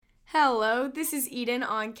Hello, this is Eden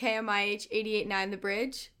on KMIH 88.9 The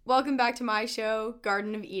Bridge. Welcome back to my show,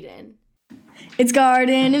 Garden of Eden. It's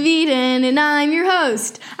Garden of Eden, and I'm your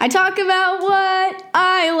host. I talk about what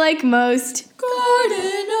I like most.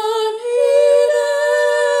 Garden of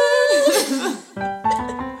Eden!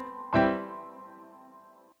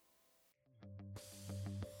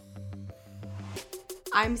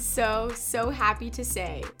 I'm so happy to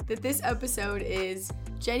say that this episode is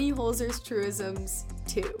Jenny Holzer's Truisms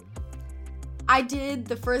 2. I did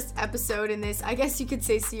the first episode in this, I guess you could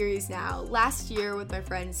say series now, last year with my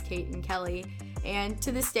friends Kate and Kelly, and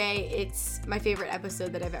to this day, it's my favorite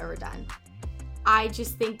episode that I've ever done. I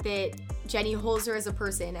just think that Jenny Holzer as a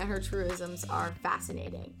person and her truisms are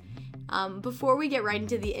fascinating. Before we get right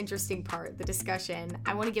into the interesting part, the discussion,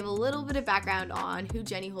 I want to give a little bit of background on who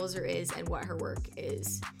Jenny Holzer is and what her work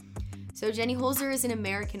is. So Jenny Holzer is an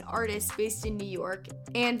American artist based in New York,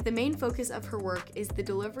 and the main focus of her work is the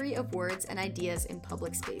delivery of words and ideas in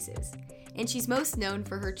public spaces. And she's most known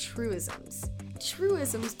for her truisms.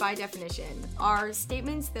 Truisms, by definition, are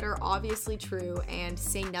statements that are obviously true and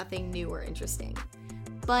say nothing new or interesting.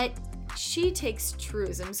 But she takes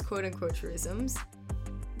truisms, quote-unquote truisms,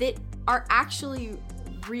 that are actually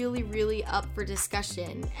really up for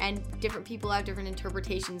discussion, and different people have different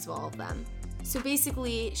interpretations of all of them. So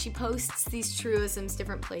basically, she posts these truisms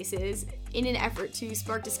different places in an effort to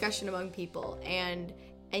spark discussion among people and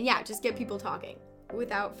yeah, just get people talking.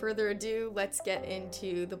 Without further ado, let's get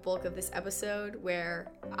into the bulk of this episode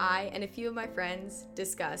where I and a few of my friends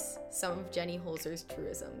discuss some of Jenny Holzer's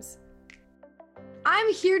truisms.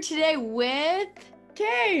 I'm here today with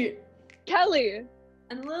Kate, Kelly,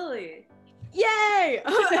 and Lily. Yay!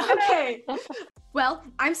 Okay. Well,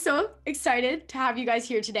 I'm so excited to have you guys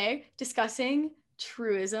here today discussing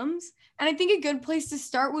truisms. And I think a good place to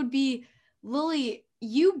start would be, Lily,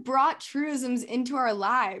 you brought truisms into our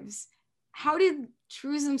lives. How did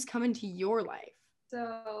truisms come into your life?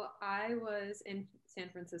 So I was in San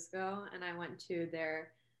Francisco and I went to their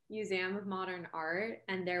Museum of Modern Art,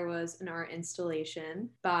 and there was an art installation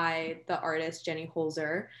by the artist Jenny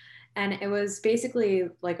Holzer. And it was basically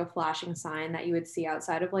like a flashing sign that you would see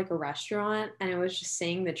outside of like a restaurant. And it was just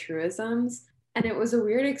saying the truisms. And it was a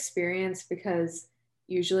weird experience because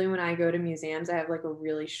usually when I go to museums, I have like a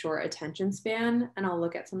really short attention span and I'll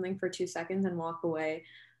look at something for 2 seconds and walk away.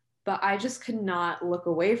 But I just could not look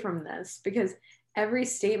away from this because every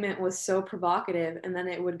statement was so provocative and then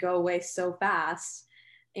it would go away so fast.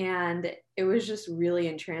 And it was just really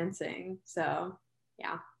entrancing. So,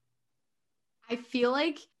 yeah. I feel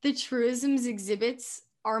like the truisms exhibits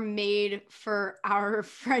are made for our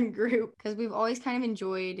friend group because we've always kind of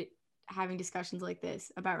enjoyed having discussions like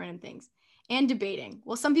this about random things and debating.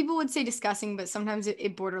 Well, some people would say discussing, but sometimes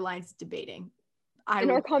it borderlines debating. In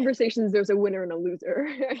our conversations, there's a winner and a loser.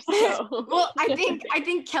 So. Well, I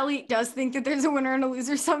think Kelly does think that there's a winner and a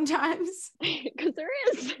loser sometimes. Because there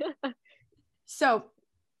is. So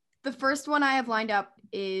the first one I have lined up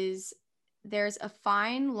is, there's a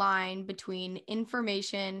fine line between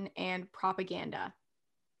information and propaganda.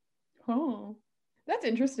 Oh, that's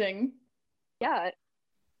interesting. Yeah.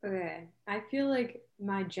 Okay. I feel like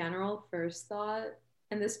my general first thought,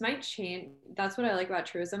 and this might change, that's what I like about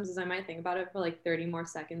truisms, is I might think about it for like 30 more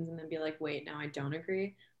seconds and then be like, wait, no, I don't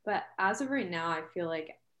agree. But as of right now,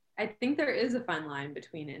 I think there is a fine line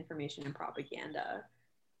between information and propaganda.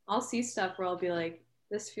 I'll see stuff where I'll be like,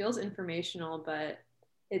 this feels informational, but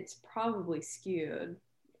it's probably skewed.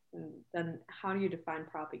 And then how do you define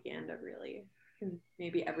propaganda, really? And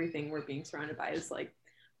maybe everything we're being surrounded by is like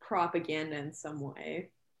propaganda in some way.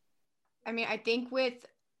 I mean, I think with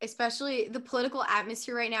especially the political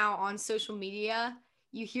atmosphere right now on social media,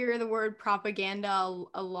 you hear the word propaganda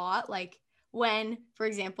a lot. Like when, for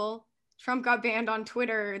example, Trump got banned on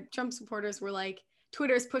Twitter, Trump supporters were like,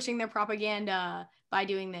 Twitter's pushing their propaganda by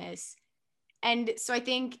doing this. And so I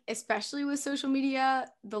think, especially with social media,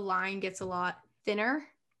 the line gets a lot thinner.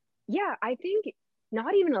 Yeah, I think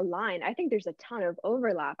not even a line. I think there's a ton of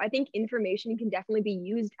overlap. I think information can definitely be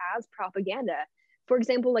used as propaganda. For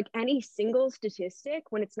example, like any single statistic,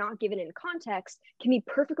 when it's not given in context, can be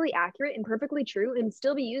perfectly accurate and perfectly true and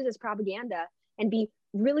still be used as propaganda and be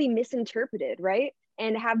really misinterpreted, right?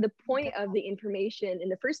 And have the point of the information in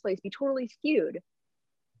the first place be totally skewed.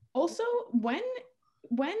 Also, when,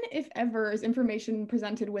 if ever, is information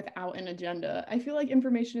presented without an agenda? I feel like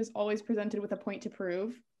information is always presented with a point to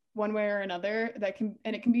prove, one way or another,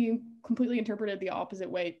 and it can be completely interpreted the opposite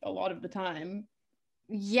way a lot of the time.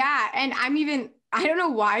 Yeah, and I don't know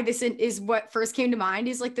why this is what first came to mind,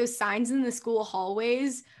 is like those signs in the school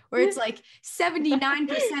hallways where it's like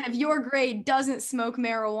 79% of your grade doesn't smoke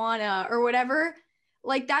marijuana or whatever.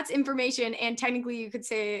 like that's information, and technically you could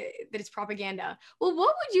say that it's propaganda. Well,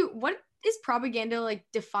 what is propaganda like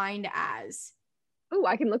defined as? Oh,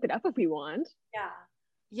 I can look it up if we want.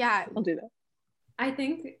 Yeah, I'll do that. I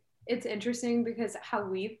think it's interesting because how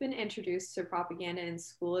we've been introduced to propaganda in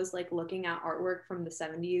school is like looking at artwork from the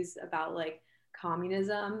 70s about like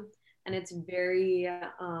communism, and it's very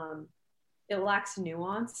it lacks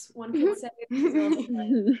nuance, one could say.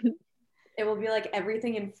 It will be like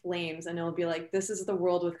everything in flames, and it'll be like, this is the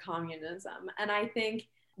world with communism. And I think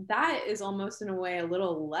that is almost in a way a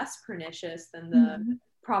little less pernicious than the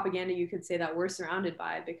propaganda you could say that we're surrounded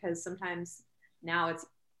by, because sometimes now it's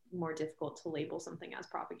more difficult to label something as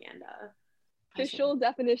propaganda. Official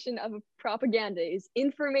definition of propaganda is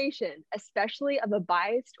information, especially of a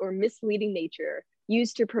biased or misleading nature,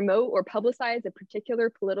 used to promote or publicize a particular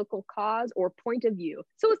political cause or point of view.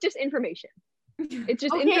 So it's just information. It's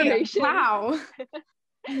just information. Wow.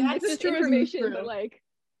 It's just information, but like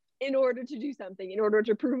in order to do something, in order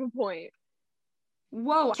to prove a point.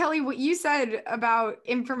 Whoa, Kelly, what you said about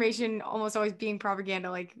information almost always being propaganda,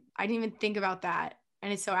 like I didn't even think about that,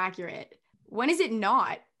 and it's so accurate. When is it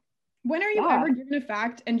not? When are you ever given a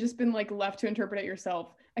fact and just been like left to interpret it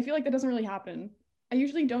yourself? I feel like that doesn't really happen. I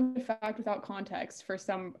usually don't give a fact without context for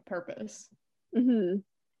some purpose. And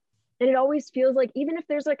it always feels like, even if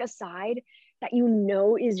there's like a side that you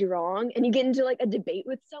know is wrong, and you get into like a debate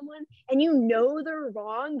with someone and you know they're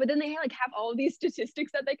wrong, but then they like have all these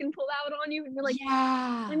statistics that they can pull out on you, and you're like,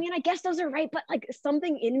 yeah, I mean, I guess those are right, but like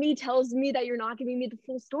something in me tells me that you're not giving me the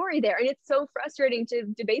full story there. And it's so frustrating to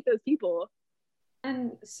debate those people.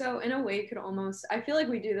 And so in a way, you could almost, I feel like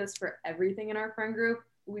we do this for everything in our friend group.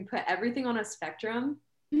 We put everything on a spectrum,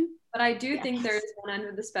 but I do think there's one end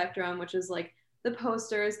of the spectrum, which is like the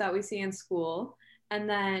posters that we see in school. And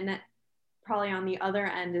then probably on the other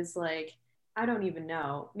end is like, I don't even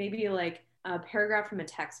know, maybe like a paragraph from a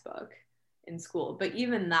textbook in school. But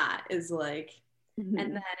even that is like, and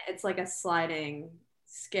then it's like a sliding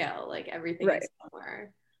scale, like everything is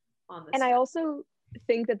somewhere on the And spectrum. I also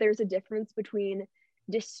think that there's a difference between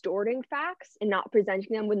distorting facts and not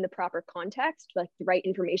presenting them with the proper context, like the right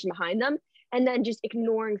information behind them, and then just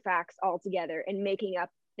ignoring facts altogether and making up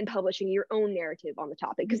and publishing your own narrative on the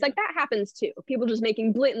topic. Because like that happens too. People just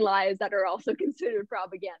making blatant lies that are also considered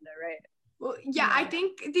propaganda, right? Well, yeah, I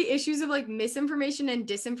think the issues of like misinformation and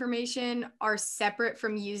disinformation are separate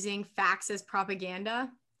from using facts as propaganda.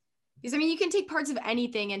 Because I mean, you can take parts of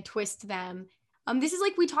anything and twist them. This is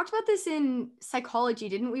like, we talked about this in psychology,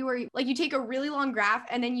 didn't we? Where like you take a really long graph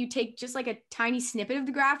and then you take just like a tiny snippet of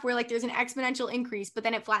the graph where like there's an exponential increase, but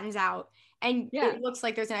then it flattens out. And it looks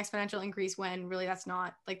like there's an exponential increase when really that's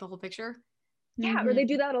not like the whole picture. Yeah, or they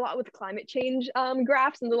do that a lot with climate change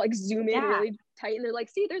graphs, and they'll like zoom in really tight, and they're like,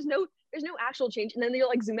 see, there's no actual change, and then they'll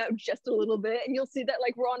like zoom out just a little bit, and you'll see that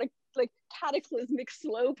like we're on a like cataclysmic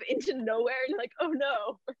slope into nowhere, and you're like, oh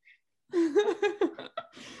no.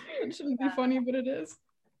 It shouldn't be funny, but it is.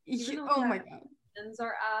 Oh my god. Questions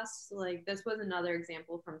are asked. Like this was another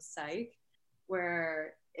example from Psych,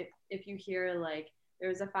 where if you hear like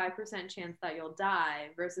there's a 5% chance that you'll die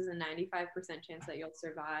versus a 95% chance that you'll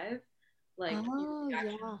survive, like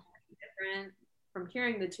different from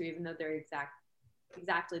hearing the two, even though they're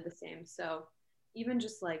exactly the same. So even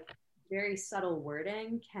just like very subtle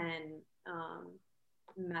wording can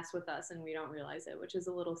mess with us, and we don't realize it, which is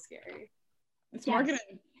a little scary. It's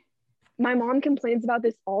marketing. My mom complains about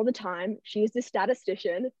this all the time. She's a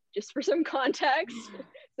statistician, just for some context.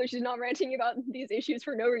 So she's not ranting about these issues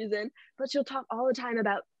for no reason, but she'll talk all the time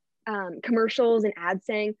about commercials and ads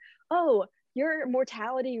saying, oh, your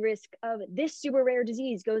mortality risk of this super rare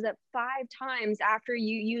disease goes up 5 times after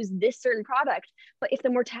you use this certain product. But if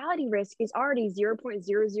the mortality risk is already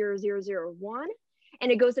 0.00001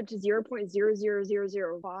 and it goes up to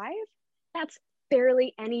 0.00005, that's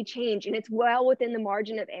barely any change, and it's well within the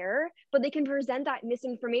margin of error, but they can present that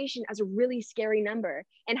misinformation as a really scary number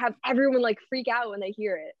and have everyone like freak out when they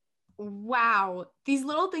hear it. Wow. These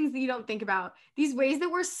little things that you don't think about, these ways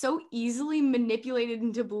that we're so easily manipulated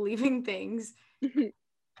into believing things.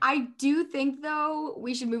 I do think though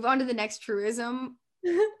we should move on to the next truism.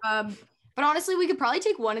 But honestly, we could probably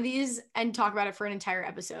take one of these and talk about it for an entire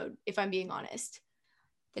episode, if I'm being honest.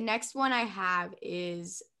 The next one I have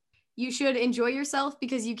is, you should enjoy yourself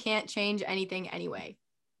because you can't change anything anyway.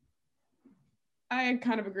 I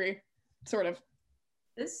kind of agree, sort of.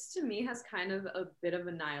 This to me has kind of a bit of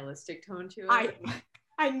a nihilistic tone to it.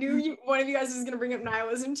 I knew one of you guys was going to bring up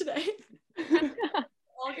nihilism today. We're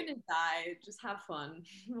all going to die. Just have fun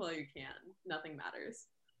while you can. Nothing matters.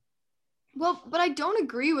 Well, but I don't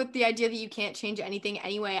agree with the idea that you can't change anything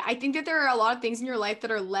anyway. I think that there are a lot of things in your life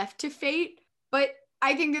that are left to fate, but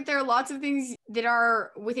I think that there are lots of things that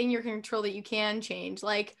are within your control that you can change.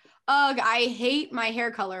 Like, ugh, I hate my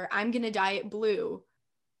hair color. I'm going to dye it blue.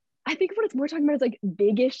 I think what we're talking about is like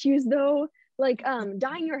big issues though. Like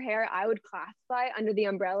dyeing your hair, I would classify under the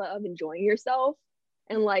umbrella of enjoying yourself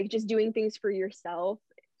and like just doing things for yourself.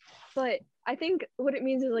 But I think what it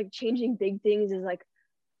means is like changing big things is like,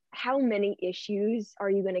 how many issues are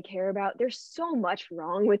you going to care about? There's so much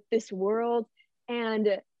wrong with this world. And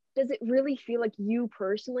does it really feel like you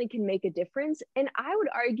personally can make a difference? And I would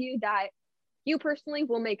argue that you personally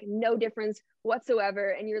will make no difference whatsoever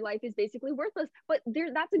and your life is basically worthless. But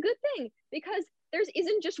that's a good thing, because there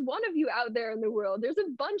isn't just one of you out there in the world. There's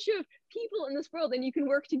a bunch of people in this world, and you can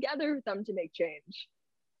work together with them to make change.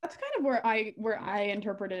 That's kind of where I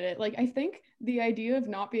interpreted it. Like, I think the idea of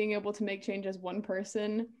not being able to make change as one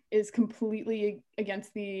person is completely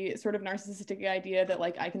against the sort of narcissistic idea that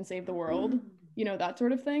like I can save the world, you know, that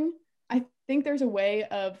sort of thing. I think there's a way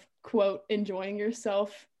of, quote, enjoying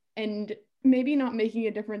yourself and maybe not making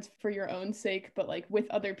a difference for your own sake, but like with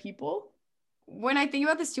other people. When I think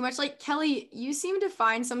about this too much, like, Kelly, you seem to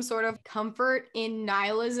find some sort of comfort in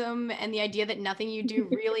nihilism and the idea that nothing you do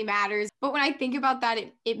really matters. But when I think about that,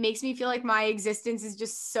 it makes me feel like my existence is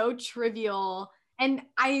just so trivial and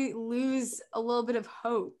I lose a little bit of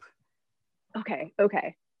hope. Okay.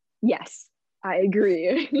 Yes, I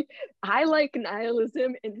agree. I like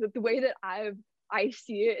nihilism in the way that I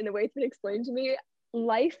see it, and the way it's been explained to me.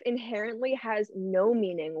 Life inherently has no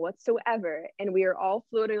meaning whatsoever, and we are all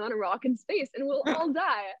floating on a rock in space, and we'll all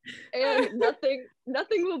die, and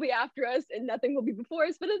nothing will be after us, and nothing will be before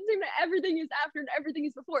us. But at the same time, everything is after and everything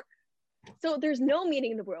is before. So there's no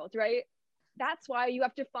meaning in the world, right? That's why you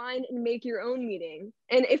have to find and make your own meaning.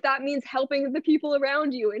 And if that means helping the people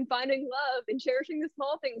around you and finding love and cherishing the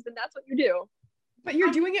small things, then that's what you do. But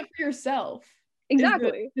you're doing it for yourself.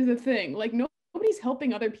 Exactly. Is the thing. Like, nobody's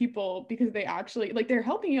helping other people because they actually, like, they're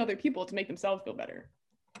helping other people to make themselves feel better.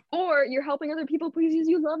 Or you're helping other people because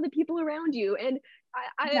you love the people around you. And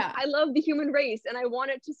I love the human race, and I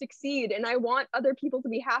want it to succeed, and I want other people to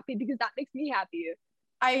be happy because that makes me happy.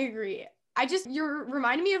 I agree. You're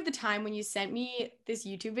reminding me of the time when you sent me this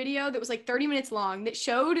YouTube video that was like 30 minutes long that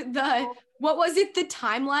showed the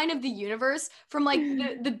timeline of the universe from like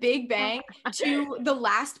the Big Bang to the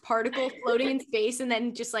last particle floating in space and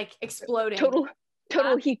then just like exploding.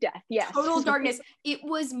 Total heat death. Yes. Total darkness. It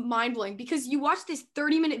was mind-blowing because you watch this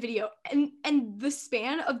 30-minute video and the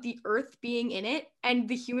span of the Earth being in it and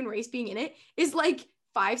the human race being in it is like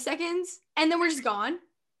 5 seconds and then we're just gone.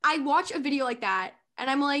 I watch a video like that and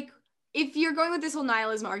I'm like, if you're going with this whole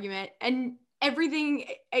nihilism argument and everything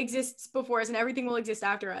exists before us and everything will exist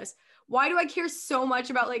after us, why do I care so much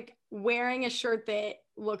about like wearing a shirt that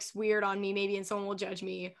looks weird on me maybe and someone will judge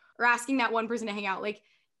me, or asking that one person to hang out? Like,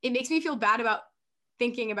 it makes me feel bad about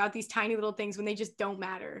thinking about these tiny little things when they just don't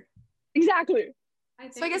matter. Exactly.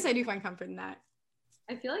 So I guess I do find comfort in that.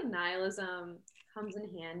 I feel like nihilism comes in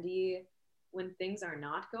handy when things are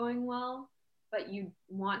not going well, but you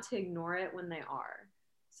want to ignore it when they are.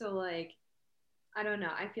 So like, I don't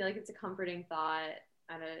know, I feel like it's a comforting thought.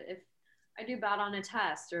 If I do bad on a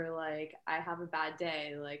test, or like I have a bad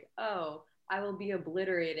day, like, oh, I will be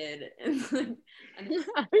obliterated and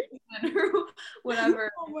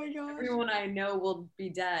whatever. Oh my gosh. Everyone I know will be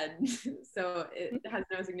dead. So it has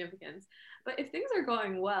no significance. But if things are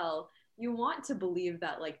going well, you want to believe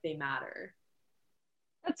that like they matter.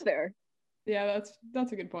 That's fair. Yeah,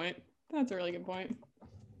 that's a good point. That's a really good point.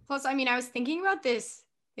 Plus, I mean, I was thinking about this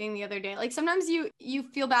thing the other day. Like, sometimes you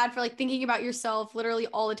feel bad for like thinking about yourself literally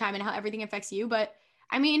all the time and how everything affects you. But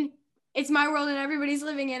I mean, it's my world and everybody's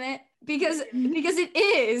living in it because it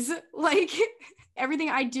is. Like, everything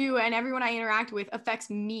I do and everyone I interact with affects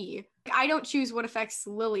me. I don't choose what affects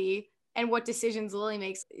Lily and what decisions Lily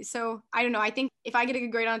makes. So I don't know. I think if I get a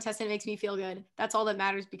good grade on a test and it makes me feel good, that's all that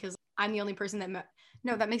matters, because I'm the only person that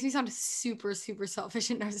no, that makes me sound super, super selfish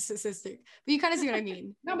and narcissistic. But you kind of see what I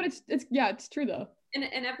mean. No, but it's true though.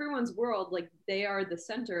 In everyone's world, like, they are the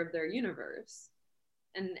center of their universe,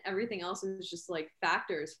 and everything else is just like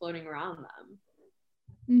factors floating around them.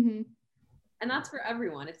 Mm-hmm. And that's for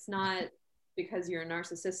everyone. It's not because you're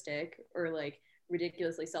narcissistic or like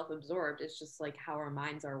ridiculously self-absorbed. It's just like how our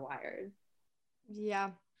minds are wired.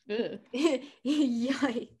 Yeah.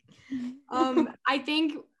 Yikes. I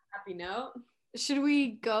think. Happy note. Should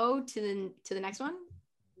we go to the next one?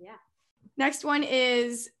 Yeah. Next one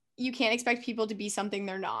is, you can't expect people to be something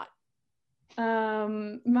they're not.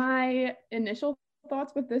 My initial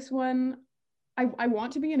thoughts with this one, I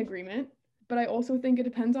want to be in agreement, but I also think it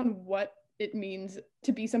depends on what it means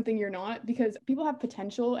to be something you're not, because people have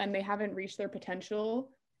potential and they haven't reached their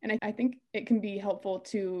potential. And I think it can be helpful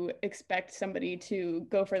to expect somebody to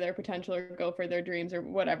go for their potential or go for their dreams or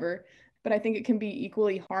whatever. But I think it can be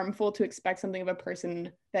equally harmful to expect something of a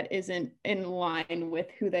person that isn't in line with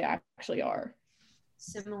who they actually are.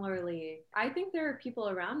 Similarly, I think there are people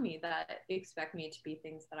around me that expect me to be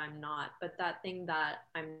things that I'm not, but that thing that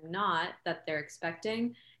I'm not, that they're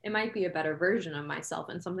expecting, it might be a better version of myself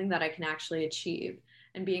and something that I can actually achieve.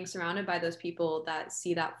 And being surrounded by those people that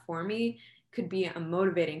see that for me could be a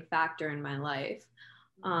motivating factor in my life.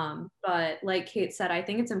 But like Kate said, I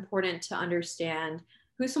think it's important to understand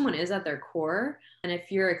who someone is at their core. And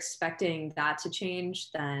if you're expecting that to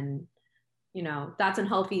change, then, you know, that's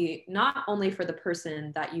unhealthy, not only for the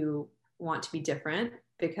person that you want to be different,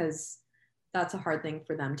 because that's a hard thing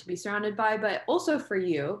for them to be surrounded by, but also for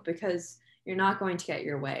you, because you're not going to get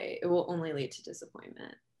your way. It will only lead to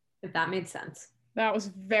disappointment, if that made sense. That was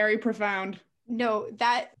very profound. No,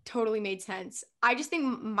 that totally made sense. I just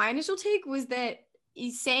think my initial take was that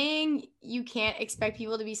saying you can't expect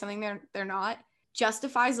people to be something they're not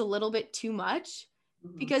justifies a little bit too much.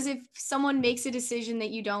 Mm-hmm. Because if someone makes a decision that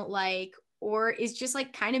you don't like, or is just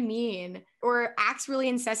like kind of mean, or acts really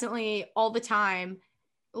incessantly all the time,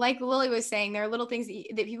 like Lily was saying, there are little things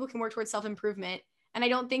that people can work towards self-improvement. And I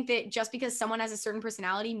don't think that just because someone has a certain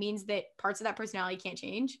personality means that parts of that personality can't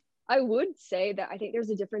change. I would say that I think there's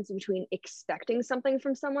a difference between expecting something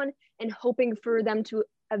from someone and hoping for them to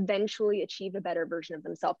eventually achieve a better version of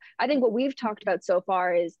themselves. I think what we've talked about so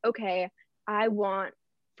far is, okay, I want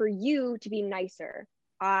for you to be nicer.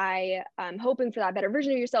 I am hoping for that better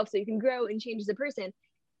version of yourself so you can grow and change as a person.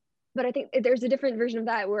 But I think there's a different version of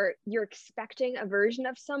that where you're expecting a version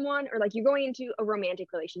of someone, or like you're going into a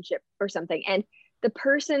romantic relationship or something, and the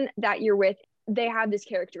person that you're with, they have this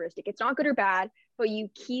characteristic. It's not good or bad, but you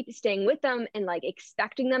keep staying with them and like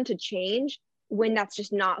expecting them to change when that's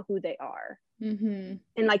just not who they are. Mm-hmm.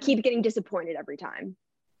 And like keep getting disappointed every time.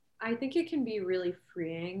 I think it can be really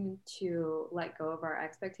freeing to let go of our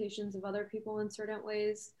expectations of other people in certain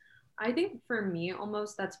ways. I think for me,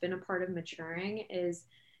 almost that's been a part of maturing, is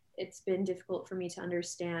it's been difficult for me to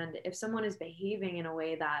understand if someone is behaving in a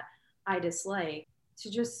way that I dislike,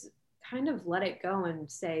 to just kind of let it go and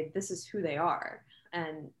say, this is who they are,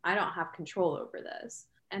 and I don't have control over this.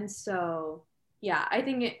 And so, yeah, I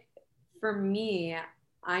think for me,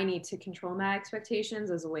 I need to control my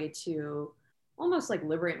expectations as a way to almost like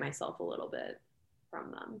liberate myself a little bit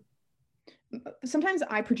from them. Sometimes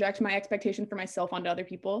I project my expectation for myself onto other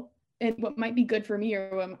people, and what might be good for me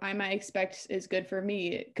or what I might expect is good for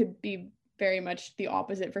me, it could be very much the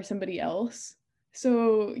opposite for somebody else.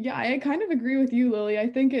 So yeah, I kind of agree with you, Lily. I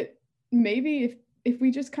think it maybe if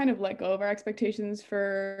we just kind of let go of our expectations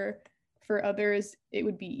for others, it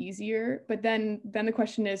would be easier. But then the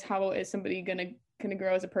question is, how is somebody gonna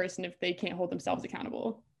grow as a person if they can't hold themselves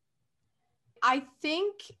accountable? I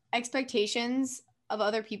think expectations of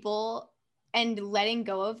other people and letting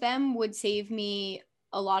go of them would save me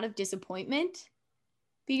a lot of disappointment,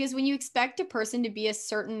 because when you expect a person to be a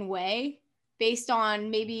certain way based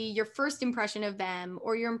on maybe your first impression of them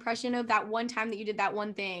or your impression of that one time that you did that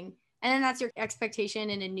one thing, and then that's your expectation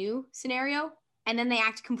in a new scenario, and then they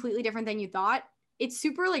act completely different than you thought, it's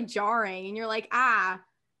super like jarring. And you're like,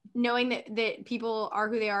 knowing that people are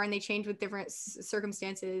who they are and they change with different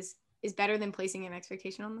circumstances is better than placing an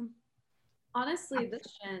expectation on them. Honestly,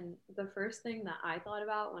 the first thing that I thought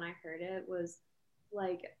about when I heard it was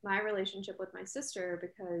like my relationship with my sister,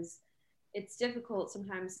 because it's difficult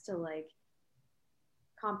sometimes to like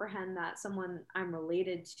comprehend that someone I'm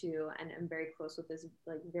related to and am very close with is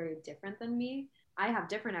like very different than me. I have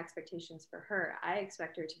different expectations for her. I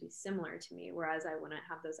expect her to be similar to me, whereas I wouldn't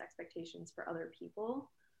have those expectations for other people.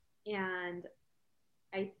 And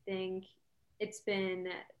I think it's been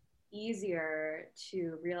easier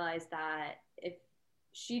to realize that if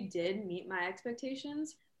she did meet my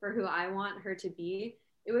expectations for who I want her to be,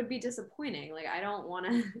 it would be disappointing. Like, I don't want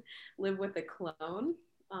to live with a clone.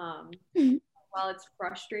 While it's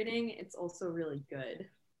frustrating, it's also really good.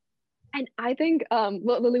 And I think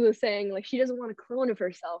what Lily was saying, like, she doesn't want a clone of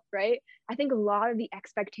herself, right? I think a lot of the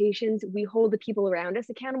expectations we hold the people around us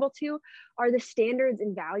accountable to are the standards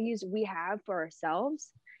and values we have for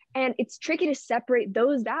ourselves. And it's tricky to separate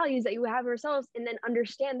those values that you have ourselves and then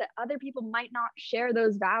understand that other people might not share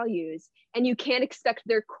those values. And you can't expect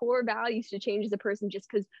their core values to change as a person just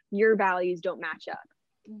because your values don't match up.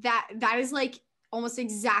 That is like almost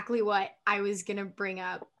exactly what I was going to bring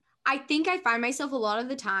up. I think I find myself a lot of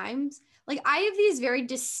the times, like, I have these very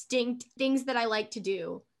distinct things that I like to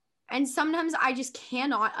do. And sometimes I just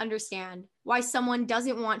cannot understand why someone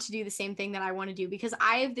doesn't want to do the same thing that I want to do, because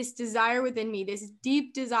I have this desire within me, this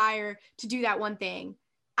deep desire to do that one thing.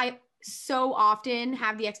 I so often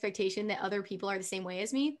have the expectation that other people are the same way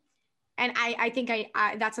as me. And I think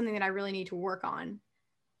I that's something that I really need to work on.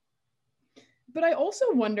 But I also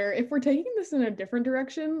wonder if we're taking this in a different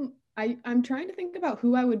direction. I'm trying to think about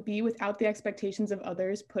who I would be without the expectations of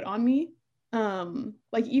others put on me.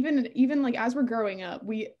 Like even like as we're growing up,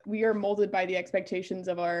 we are molded by the expectations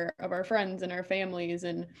of our friends and our families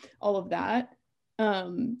and all of that.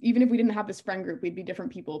 Even if we didn't have this friend group, we'd be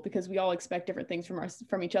different people because we all expect different things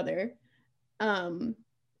from each other.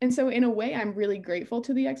 And so in a way, I'm really grateful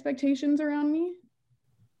to the expectations around me.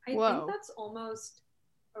 I think that's almost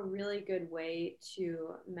a really good way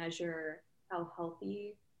to measure how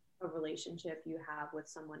healthy a relationship you have with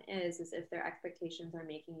someone is if their expectations are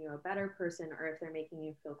making you a better person or if they're making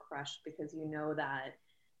you feel crushed because you know that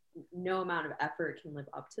no amount of effort can live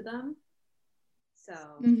up to them. So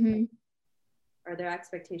are their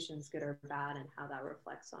expectations good or bad, and how that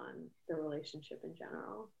reflects on the relationship in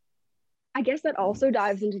general? I guess that also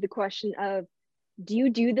dives into the question of, do you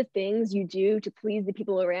do the things you do to please the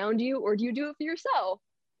people around you, or do you do it for yourself?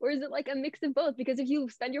 Or is it like a mix of both? Because if you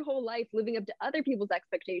spend your whole life living up to other people's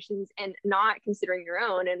expectations and not considering your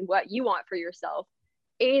own and what you want for yourself,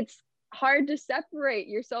 it's hard to separate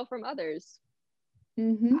yourself from others.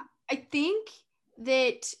 I think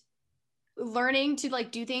that learning to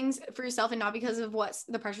like do things for yourself and not because of what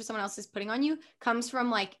the pressure someone else is putting on you comes from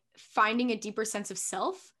like finding a deeper sense of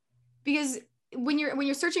self. Because when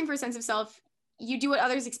you're searching for a sense of self, you do what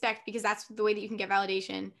others expect because that's the way that you can get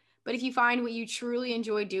validation. But if you find what you truly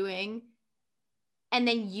enjoy doing and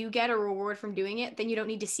then you get a reward from doing it, then you don't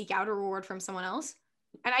need to seek out a reward from someone else.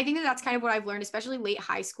 And I think that that's kind of what I've learned, especially late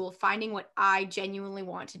high school, finding what I genuinely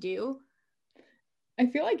want to do. I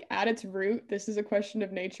feel like at its root, this is a question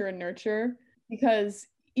of nature and nurture, because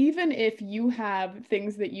even if you have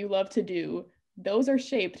things that you love to do, those are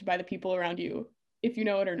shaped by the people around you, if you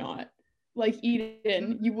know it or not. Like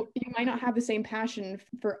Eden, you might not have the same passion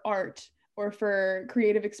for art or for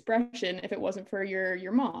creative expression if it wasn't for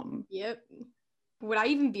your mom. Yep. Would I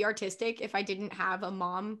even be artistic if I didn't have a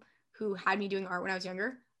mom who had me doing art when I was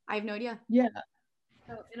younger? I have no idea. Yeah.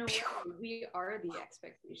 So in a way, we are the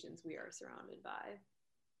expectations we are surrounded by.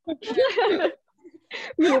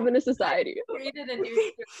 We live in a society. Created a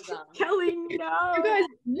new Kelly, no. You guys,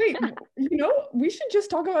 wait, we should just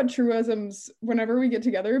talk about truisms whenever we get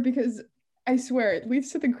together, because I swear it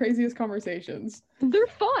leads to the craziest conversations. They're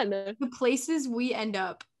fun. The places we end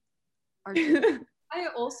up are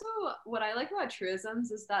what I like about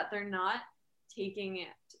truisms is that they're not taking it,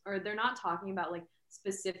 or they're not talking about like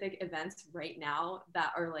specific events right now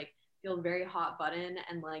that are like feel very hot button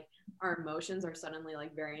and like our emotions are suddenly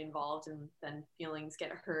like very involved and then feelings get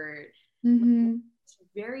hurt. It's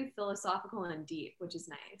very philosophical and deep, which is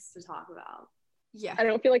nice to talk about. Yeah. I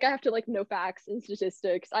don't feel like I have to like know facts and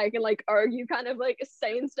statistics. I can like argue kind of like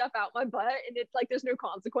saying stuff out my butt, and it's like there's no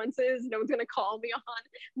consequences. No one's gonna call me on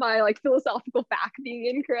my like philosophical fact being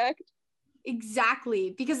incorrect.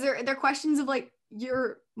 Exactly, because they're questions of like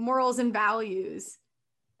your morals and values,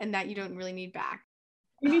 and that you don't really need back.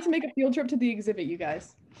 We need to make a field trip to the exhibit, you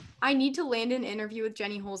guys. I need to land an interview with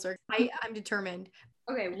Jenny Holzer. I'm determined.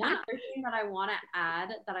 Okay, one other thing that I want to add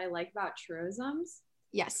that I like about truisms,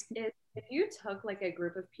 yes, is if you took like a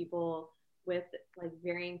group of people with like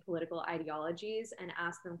varying political ideologies and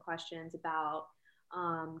asked them questions about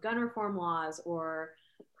gun reform laws or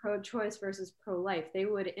pro-choice versus pro-life, they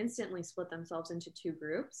would instantly split themselves into two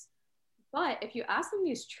groups. But if you ask them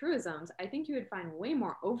these truisms, I think you would find way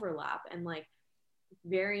more overlap and like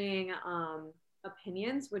varying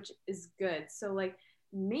opinions, which is good. So like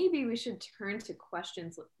maybe we should turn to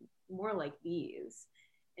questions more like these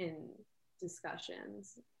in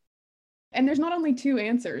discussions. And there's not only two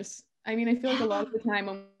answers. I mean, I feel like a lot of the time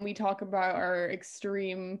when we talk about our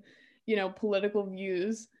extreme, political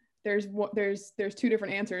views, there's two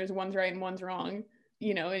different answers. One's right and one's wrong,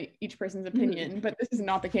 each person's opinion. But this is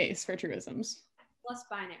not the case for truisms. Less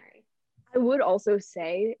binary. I would also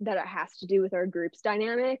say that it has to do with our group's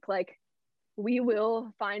dynamic. Like, we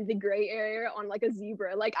will find the gray area on like a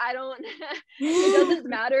zebra. Like, it doesn't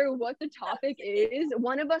matter what the topic is.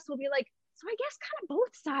 One of us will be like, so I guess kind of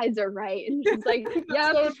both sides are right. And it's like,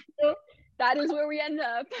 yeah, that is where we end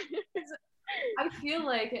up. I feel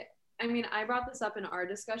like, I brought this up in our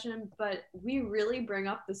discussion, but we really bring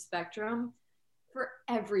up the spectrum for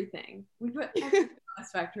everything. We put everything on the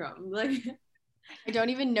spectrum. Like, I don't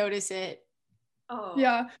even notice it. Oh.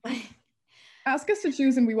 Yeah. Ask us to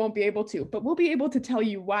choose and we won't be able to, but we'll be able to tell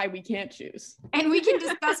you why we can't choose. And we can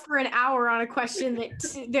discuss for an hour on a question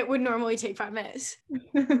that would normally take 5 minutes.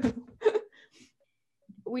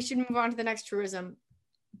 We should move on to the next truism.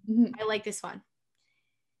 I like this one.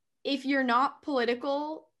 if you're not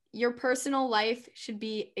political, your personal life should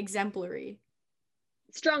be exemplary.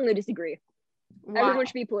 Strongly disagree. Why? Everyone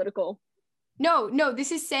should be political. No,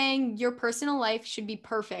 this is saying your personal life should be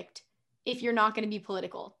perfect if you're not going to be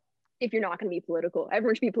political. If you're not going to be political,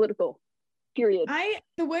 everyone should be political. Period.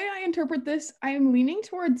 The way I interpret this, I am leaning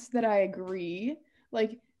towards that I agree.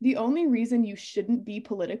 Like, the only reason you shouldn't be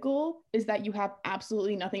political is that you have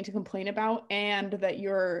absolutely nothing to complain about and that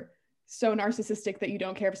you're so narcissistic that you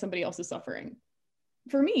don't care if somebody else is suffering.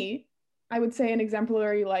 For me, I would say an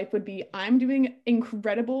exemplary life would be I'm doing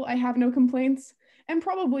incredible, I have no complaints, and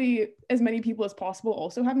probably as many people as possible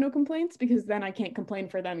also have no complaints, because then I can't complain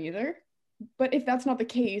for them either. But if that's not the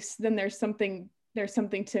case, then there's something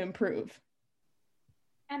to improve.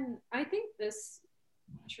 And I think this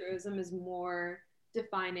truism is more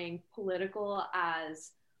defining political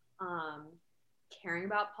as caring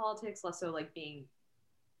about politics, less so like being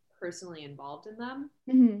personally involved in them.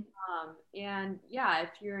 Mm-hmm. And yeah, if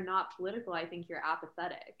you're not political, I think you're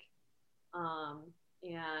apathetic.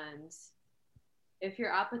 And if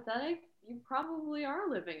you're apathetic, you probably are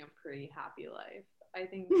living a pretty happy life. I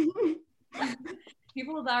think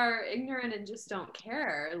people that are ignorant and just don't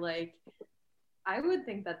care, like, I would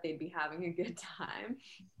think that they'd be having a good time.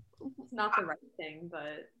 It's not the right thing,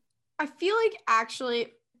 but I feel like actually a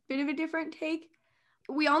bit of a different take.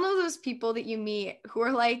 We all know those people that you meet who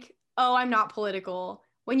are like, oh, I'm not political,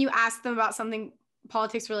 when you ask them about something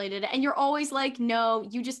politics related, and you're always like, no,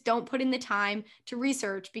 you just don't put in the time to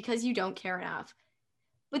research because you don't care enough.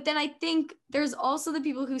 But then I think there's also the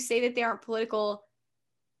people who say that they aren't political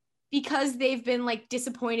because they've been like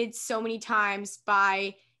disappointed so many times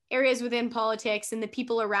by areas within politics and the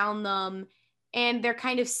people around them, and they're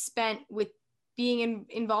kind of spent with being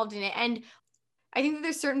involved in it. And I think that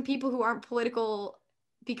there's certain people who aren't political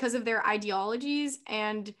because of their ideologies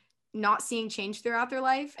and not seeing change throughout their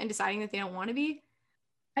life and deciding that they don't want to be.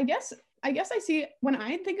 I guess I see, when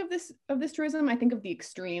I think of this truism, I think of the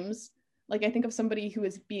extremes. Like, I think of somebody who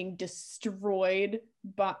is being destroyed,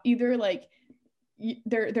 but either like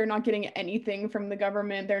they're not getting anything from the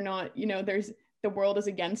government, they're not, there's the world is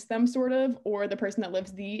against them sort of, or the person that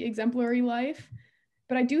lives the exemplary life.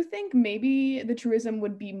 But I do think maybe the truism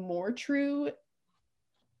would be more true.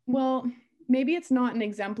 Well, maybe it's not an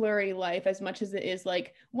exemplary life as much as it is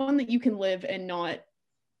like one that you can live and not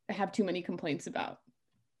have too many complaints about.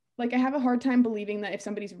 Like, I have a hard time believing that if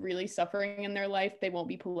somebody's really suffering in their life, they won't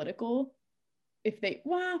be political.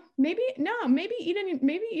 Maybe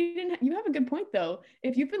Eden, you have a good point though.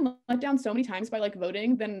 If you've been let down so many times by like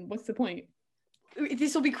voting, then what's the point?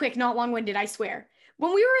 This will be quick, not long-winded, I swear.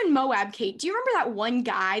 When we were in Moab, Kate, do you remember that one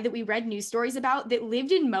guy that we read news stories about that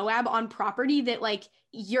lived in Moab on property that like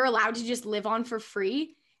you're allowed to just live on for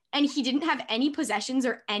free? And he didn't have any possessions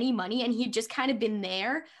or any money, and he'd just kind of been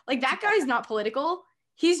there. Like, that guy's not political.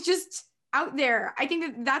 He's just out there. I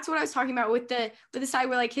think that's what I was talking about with the side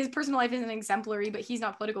where like his personal life isn't exemplary, but he's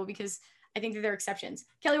not political, because I think that there are exceptions.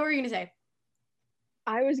 Kelly, what were you going to say?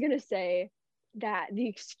 I was going to say that the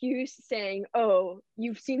excuse saying, oh,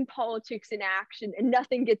 you've seen politics in action and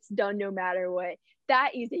nothing gets done no matter what,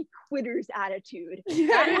 that is a quitter's attitude.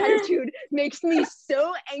 That attitude makes me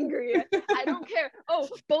so angry. I don't care. Oh,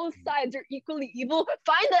 both sides are equally evil.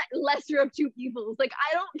 Find the lesser of two evils. Like,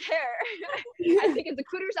 I don't care. I think it's a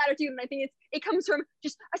quitter's attitude, and I think it comes from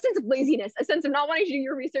just a sense of laziness, a sense of not wanting to do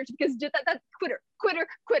your research, because just that's quitter.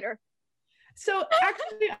 So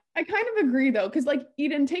actually, I kind of agree though, because like,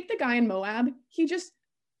 Eden, take the guy in Moab.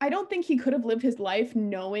 I don't think he could have lived his life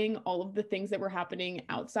knowing all of the things that were happening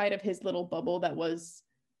outside of his little bubble that was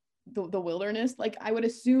the wilderness. Like, I would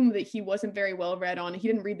assume that he wasn't very well read on. He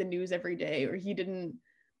didn't read the news every day, or he didn't.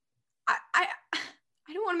 I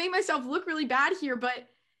don't want to make myself look really bad here, but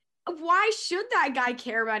why should that guy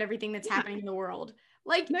care about everything that's happening in the world?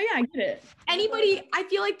 Like, no, yeah, I get it. Anybody, I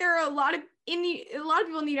feel like there are a lot of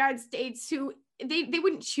people in the United States who they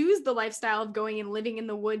wouldn't choose the lifestyle of going and living in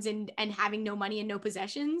the woods and having no money and no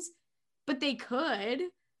possessions, but they could.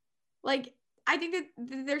 Like, I think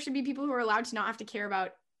that there should be people who are allowed to not have to care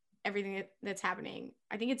about everything that's happening.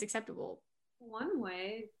 I think it's acceptable. One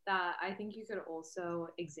way that I think you could also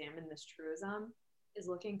examine this truism is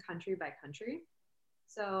looking country by country.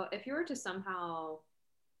 So if you were to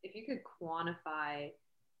if you could quantify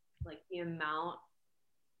like the amount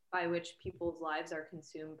by which people's lives are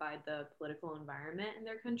consumed by the political environment in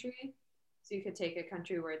their country. So you could take a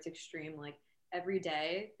country where it's extreme, like every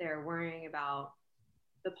day they're worrying about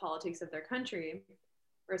the politics of their country,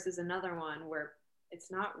 versus another one where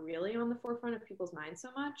it's not really on the forefront of people's minds so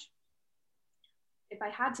much. If I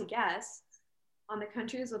had to guess, on the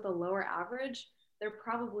countries with a lower average, they're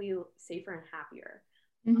probably safer and happier.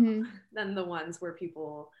 than the ones where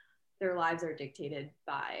their lives are dictated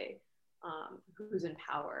by who's in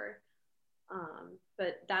power.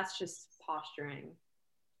 But that's just posturing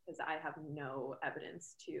because I have no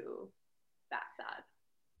evidence to back that.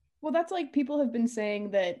 Well, that's like people have been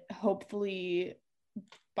saying that hopefully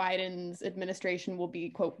Biden's administration will be,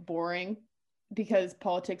 quote, boring because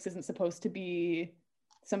politics isn't supposed to be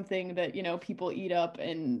something that, you know, people eat up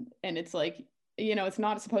and it's like, you know, it's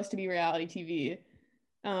not supposed to be reality TV.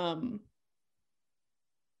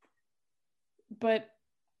 But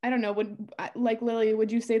I don't know, like Lily,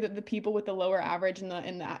 would you say that the people with the lower average in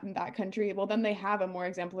that country, well, then they have a more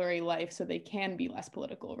exemplary life, so they can be less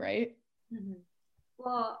political, right? Mm-hmm.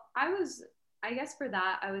 Well, I guess for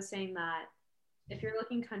that, I was saying that if you're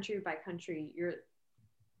looking country by country,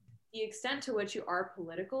 the extent to which you are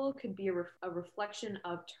political could be a reflection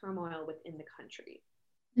of turmoil within the country.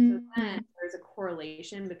 So then there's a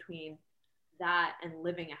correlation between that and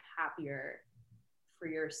living a happier,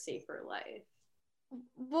 freer, safer life.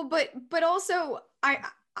 Well, but also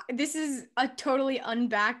this is a totally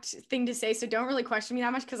unbacked thing to say, so don't really question me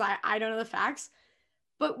that much because I don't know the facts.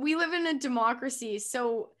 But we live in a democracy,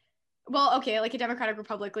 so, well, okay, like a democratic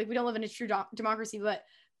republic. Like we don't live in a true democracy, but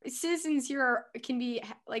citizens here can be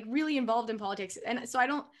like really involved in politics, and so I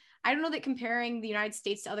don't know that comparing the United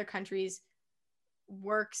States to other countries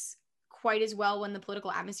works quite as well when the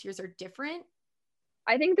political atmospheres are different.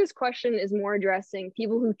 I think this question is more addressing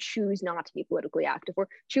people who choose not to be politically active or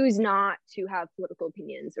choose not to have political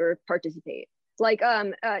opinions or participate. Like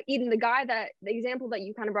Eden, the example that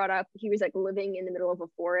you kind of brought up, he was like living in the middle of a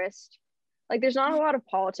forest. Like there's not a lot of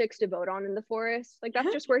politics to vote on in the forest. Like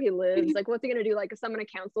that's just where he lives. Like what's he gonna do? Like summon a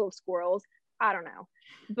council of squirrels? I don't know.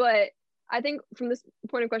 But I think from this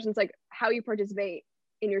point of question, it's like how you participate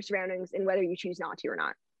in your surroundings and whether you choose not to or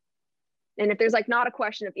not. And if there's like not a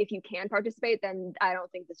question of if you can participate, then I don't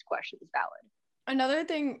think this question is valid. Another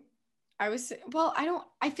thing I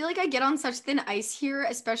feel like I get on such thin ice here,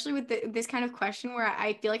 especially with this kind of question where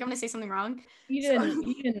I feel like I'm gonna say something wrong.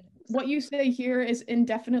 Eden, what you say here is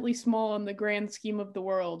indefinitely small in the grand scheme of the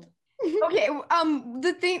world. Okay, what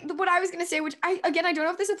I was gonna say, which I don't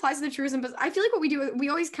know if this applies to the truism, but I feel like what we do, we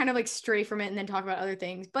always kind of like stray from it and then talk about other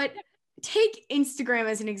things. But take Instagram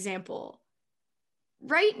as an example.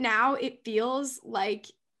 Right now, it feels like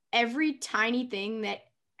every tiny thing that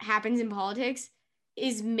happens in politics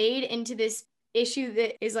is made into this issue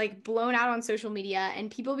that is like blown out on social media, and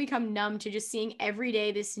people become numb to just seeing every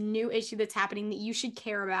day this new issue that's happening that you should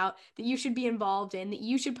care about, that you should be involved in, that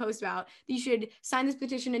you should post about, that you should sign this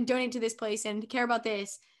petition and donate to this place and care about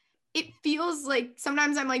this. It feels like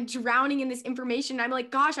sometimes I'm like drowning in this information. I'm like,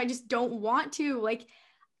 gosh, I just don't want to. Like,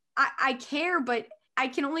 I care, but I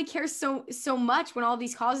can only care so much when all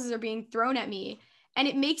these causes are being thrown at me, and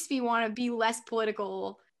it makes me want to be less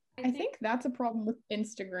political. I think that's a problem with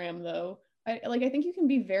Instagram, though. I think you can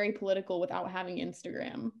be very political without having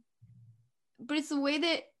Instagram. But it's the way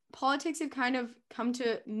that politics have kind of come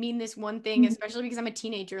to mean this one thing, especially because I'm a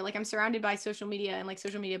teenager. Like I'm surrounded by social media and like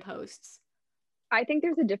social media posts. I think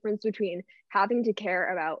there's a difference between having to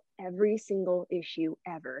care about every single issue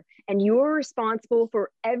ever, and you're responsible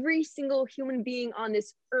for every single human being on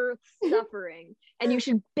this earth suffering, and you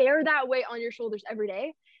should bear that weight on your shoulders every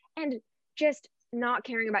day, and just not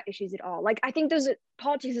caring about issues at all. Like I think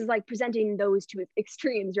politics is like presenting those two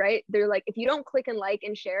extremes, right? They're like, if you don't click and like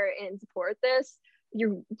and share and support this,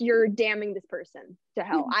 you're damning this person to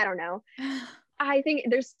hell. I don't know. I think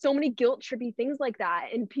there's so many guilt trippy things like that,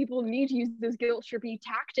 and people need to use those guilt trippy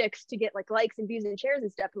tactics to get like likes and views and shares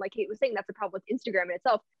and stuff. And like Kate was saying, that's a problem with Instagram in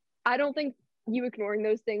itself. I don't think you ignoring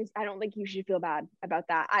those things, I don't think you should feel bad about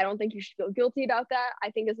that. I don't think you should feel guilty about that. I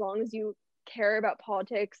think as long as you care about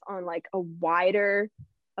politics on like a larger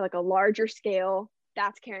scale,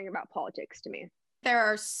 that's caring about politics to me. There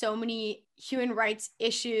are so many human rights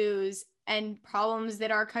issues and problems that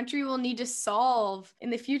our country will need to solve in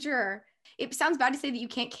the future. It sounds bad to say that you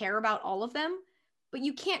can't care about all of them, but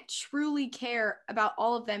you can't truly care about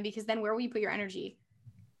all of them, because then where will you put your energy?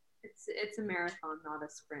 It's a marathon, not a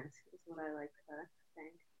sprint, is what I like to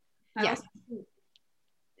think. Yes.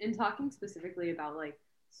 In talking specifically about like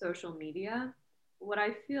social media, what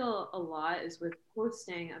I feel a lot is with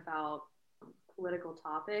posting about political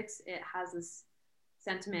topics, it has this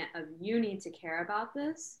sentiment of you need to care about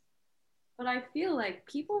this. But I feel like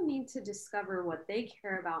people need to discover what they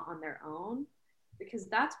care about on their own, because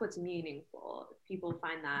that's what's meaningful. If people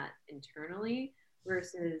find that internally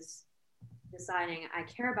versus deciding I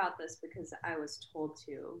care about this because I was told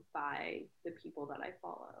to by the people that I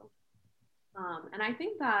follow. And I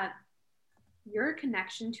think that your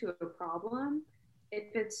connection to a problem,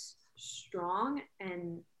 if it's strong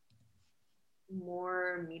and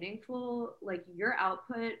more meaningful, like your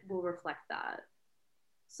output will reflect that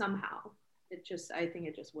somehow. I think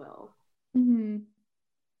it just will. Mm-hmm.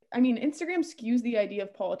 I mean, Instagram skews the idea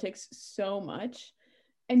of politics so much,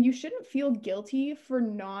 and you shouldn't feel guilty for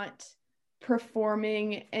not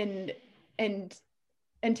performing and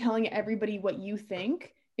telling everybody what you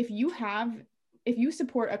think. If you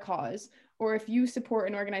support a cause, or if you support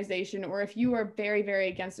an organization, or if you are very, very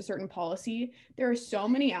against a certain policy, there are so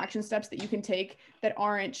many action steps that you can take that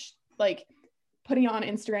aren't like putting it on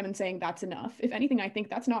Instagram and saying that's enough. If anything, I think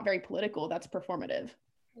that's not very political, that's performative.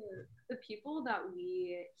 The people that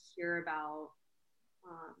we hear about,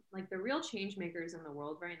 like the real change makers in the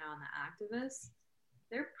world right now and the activists,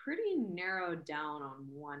 they're pretty narrowed down on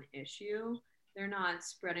one issue. They're not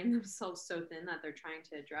spreading themselves so thin that they're trying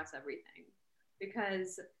to address everything,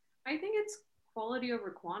 because I think it's quality over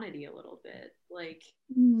quantity a little bit. Like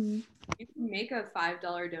you can make a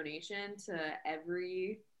 $5 donation to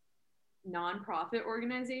every nonprofit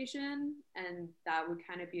organization, and that would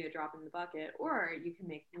kind of be a drop in the bucket, or you can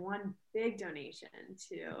make one big donation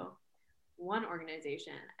to one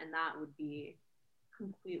organization, and that would be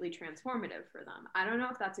completely transformative for them. I don't know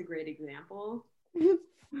if that's a great example, but you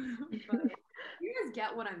guys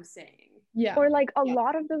get what I'm saying. Yeah. Or like a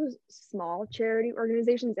lot of those small charity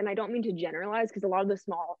organizations, and I don't mean to generalize because a lot of the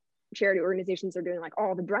small charity organizations are doing like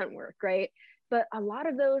all the brunt work, right? But a lot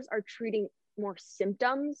of those are treating more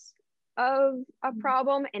symptoms of a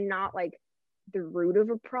problem and not like the root of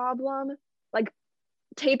a problem, like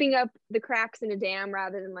taping up the cracks in a dam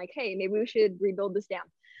rather than like, hey, maybe we should rebuild this dam.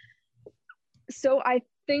 So I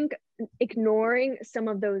think ignoring some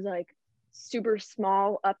of those like super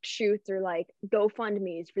small upshoots or like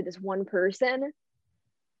GoFundMe's for this one person,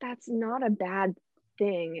 that's not a bad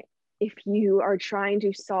thing if you are trying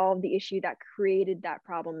to solve the issue that created that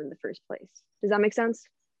problem in the first place. Does that make sense?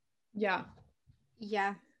 Yeah,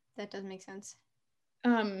 that does make sense.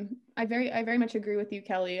 I very much agree with you,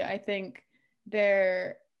 Kelly. I think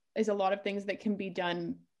there is a lot of things that can be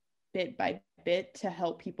done bit by bit to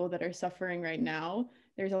help people that are suffering right now.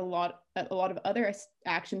 There's a lot of other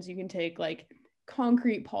actions you can take, like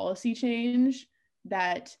concrete policy change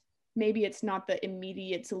that maybe it's not the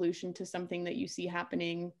immediate solution to something that you see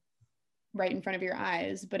happening right in front of your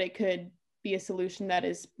eyes, but it could be a solution that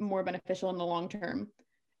is more beneficial in the long term.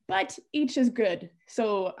 But each is good.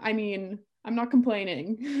 So, I mean, I'm not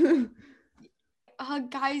complaining.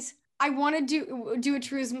 Guys, I want to do a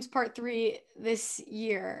Truisms Part 3 this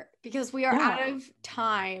year because we are out of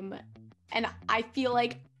time, and I feel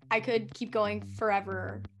like I could keep going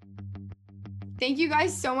forever. Thank you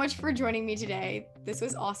guys so much for joining me today. This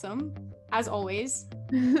was awesome, as always.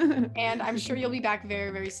 And I'm sure you'll be back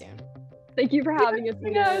very, very soon. Thank you for having us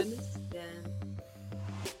again.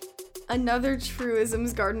 Another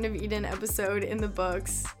Truisms Garden of Eden episode in the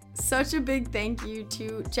books. Such a big thank you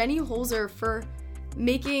to Jenny Holzer for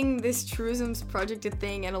making this Truisms project a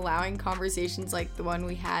thing and allowing conversations like the one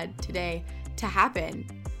we had today to happen.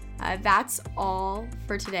 That's all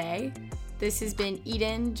for today. This has been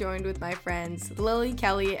Eden, joined with my friends Lily,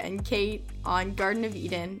 Kelly, and Kate on Garden of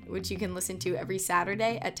Eden, which you can listen to every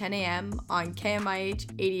Saturday at 10 a.m. on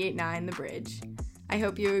KMIH 88.9 The Bridge. I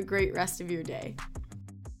hope you have a great rest of your day.